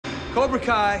Cobra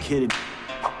Kai. Kidding.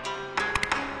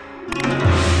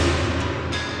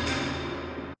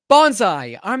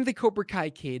 Bonsai! I'm the Cobra Kai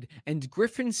Kid, and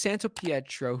Griffin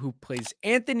Santopietro, who plays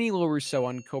Anthony LaRusso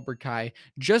on Cobra Kai,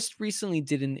 just recently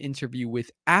did an interview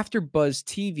with AfterBuzz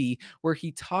TV where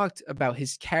he talked about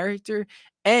his character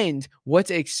and what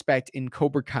to expect in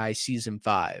Cobra Kai Season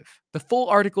 5. The full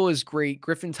article is great.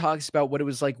 Griffin talks about what it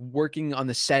was like working on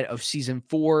the set of Season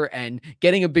 4 and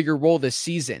getting a bigger role this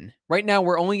season. Right now,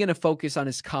 we're only going to focus on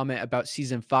his comment about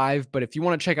Season 5, but if you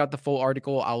want to check out the full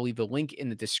article, I'll leave a link in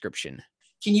the description.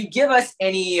 Can you give us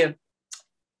any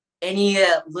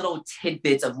little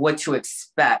tidbits of what to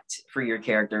expect for your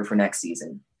character for next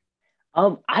season?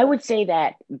 I would say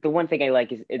that the one thing I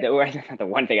like is, or not the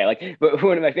one thing I like, but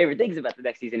one of my favorite things about the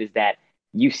next season is that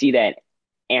you see that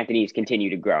Anthony's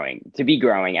continued to be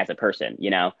growing as a person.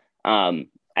 You know,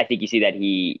 I think you see that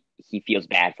he feels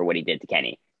bad for what he did to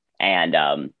Kenny, and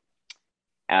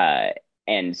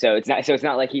so it's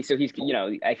not like he's you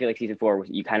know, I feel like Season 4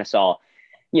 you kind of saw.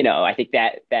 You know, I think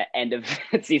that end of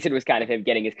the season was kind of him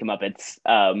getting his comeuppance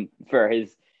for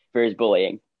his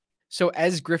bullying. So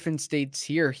as Griffin states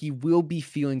here, he will be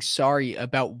feeling sorry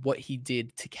about what he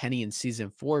did to Kenny in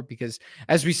Season 4, because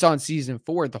as we saw in Season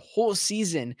 4, the whole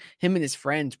season, him and his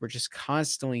friends were just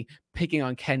constantly picking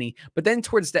on Kenny. But then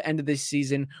towards the end of this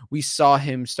season, we saw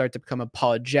him start to become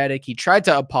apologetic. He tried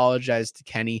to apologize to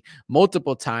Kenny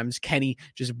multiple times. Kenny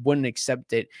just wouldn't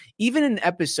accept it. Even in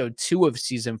episode 2 of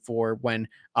Season 4, when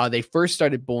they first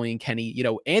started bullying Kenny, you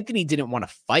know, Anthony didn't want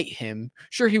to fight him.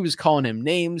 Sure, he was calling him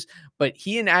names, but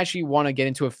he didn't actually want to get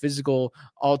into a physical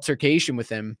altercation with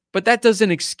him. But that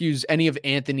doesn't excuse any of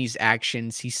Anthony's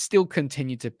actions. He still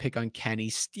continued to pick on Kenny,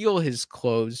 steal his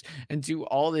clothes, and do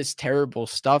all this terrible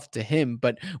stuff to him.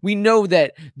 But we know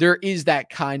that there is that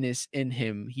kindness in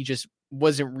him. He just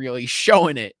wasn't really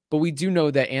showing it. But we do know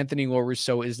that Anthony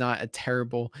LaRusso is not a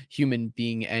terrible human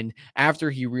being. And after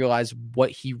he realized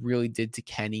what he really did to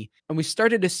Kenny, and we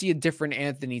started to see a different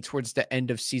Anthony towards the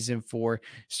end of Season 4,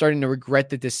 starting to regret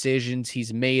the decisions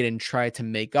he's made and try to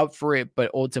make up for it. But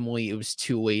ultimately, it was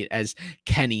too late, as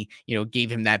Kenny, you know,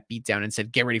 gave him that beatdown and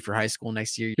said, "Get ready for high school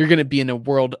next year. You're going to be in a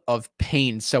world of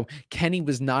pain." So Kenny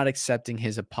was not accepting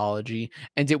his apology.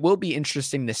 And it will be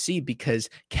interesting to see, because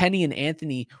Kenny and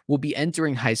Anthony will be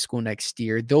entering high school next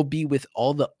year. They'll be with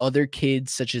all the other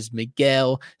kids, such as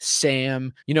Miguel,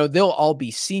 Sam, you know, they'll all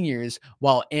be seniors,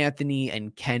 while Anthony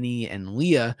and Kenny and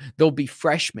Leah, they'll be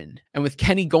freshmen. And with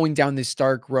Kenny going down this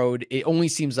dark road, it only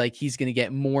seems like he's going to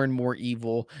get more and more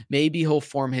evil. Maybe he'll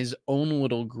form his own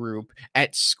little group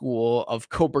at school of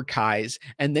Cobra Kai's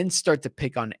and then start to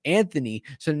pick on Anthony.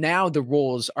 So now the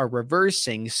roles are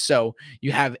reversing. So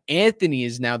you have Anthony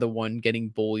is now the one getting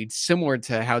bullied, similar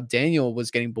to how Daniel was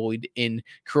getting bullied in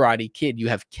Karate Kid. You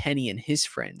have Kenny and his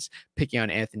friends picking on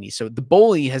Anthony. So the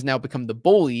bully has now become the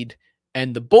bullied,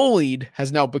 and the bullied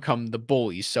has now become the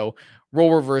bully. So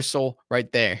role reversal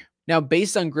right there. Now,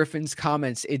 based on Griffin's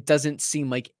comments, it doesn't seem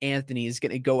like Anthony is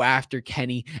going to go after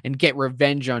Kenny and get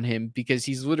revenge on him, because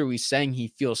he's literally saying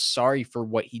he feels sorry for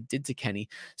what he did to Kenny.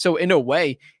 So in a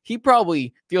way, he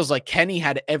probably feels like Kenny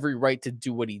had every right to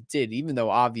do what he did, even though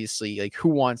obviously, like, who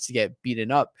wants to get beaten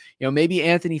up? You know, maybe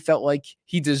Anthony felt like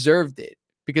he deserved it,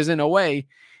 because in a way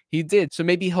he did. So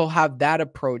maybe he'll have that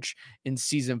approach in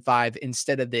Season 5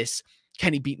 instead of this,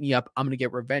 Kenny beat me up, I'm going to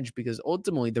get revenge. Because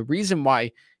ultimately the reason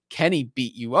why Kenny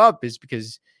beat you up is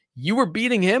because you were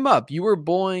beating him up. You were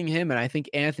bullying him. And I think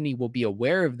Anthony will be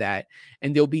aware of that.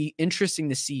 And it'll be interesting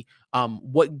to see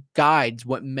what guides,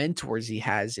 what mentors he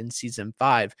has in Season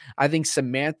 5. I think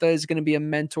Samantha is going to be a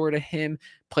mentor to him,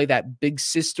 play that big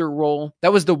sister role.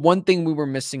 That was the one thing we were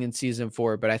missing in Season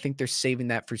 4, but I think they're saving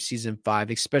that for Season 5,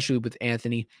 especially with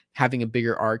Anthony having a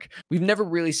bigger arc. We've never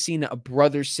really seen a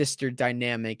brother-sister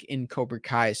dynamic in Cobra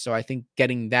Kai, so I think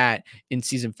getting that in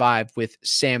Season 5 with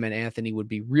Sam and Anthony would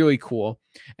be really cool.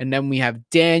 And then we have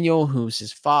Daniel, who's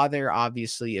his father.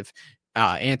 Obviously, if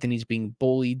Anthony's being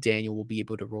bullied, Daniel will be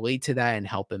able to relate to that and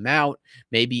help him out.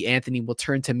 Maybe Anthony will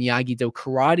turn to Miyagi-Do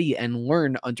karate and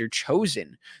learn under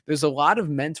Chozen. There's a lot of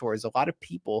mentors, a lot of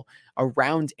people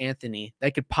around Anthony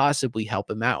that could possibly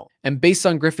help him out. And based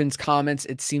on Griffin's comments,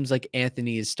 it seems like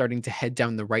Anthony is starting to head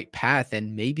down the right path,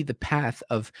 and maybe the path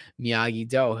of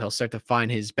Miyagi-Do. He'll start to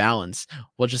find his balance.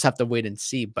 We'll just have to wait and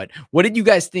see. But what did you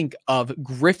guys think of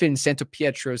Griffin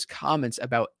Santopietro's comments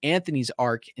about Anthony's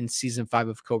arc in Season 5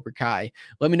 of Cobra Kai?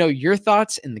 Let me know your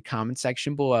thoughts in the comment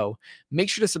section below. Make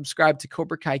sure to subscribe to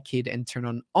Cobra Kai Kid and turn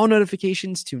on all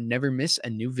notifications to never miss a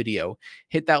new video.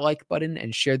 Hit that like button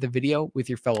and share the video with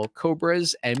your fellow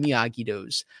Cobras and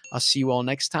Miyagi-Dos. I'll see you all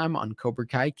next time on Cobra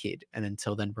Kai Kid. And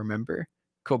until then, remember,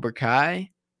 Cobra Kai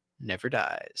never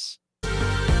dies.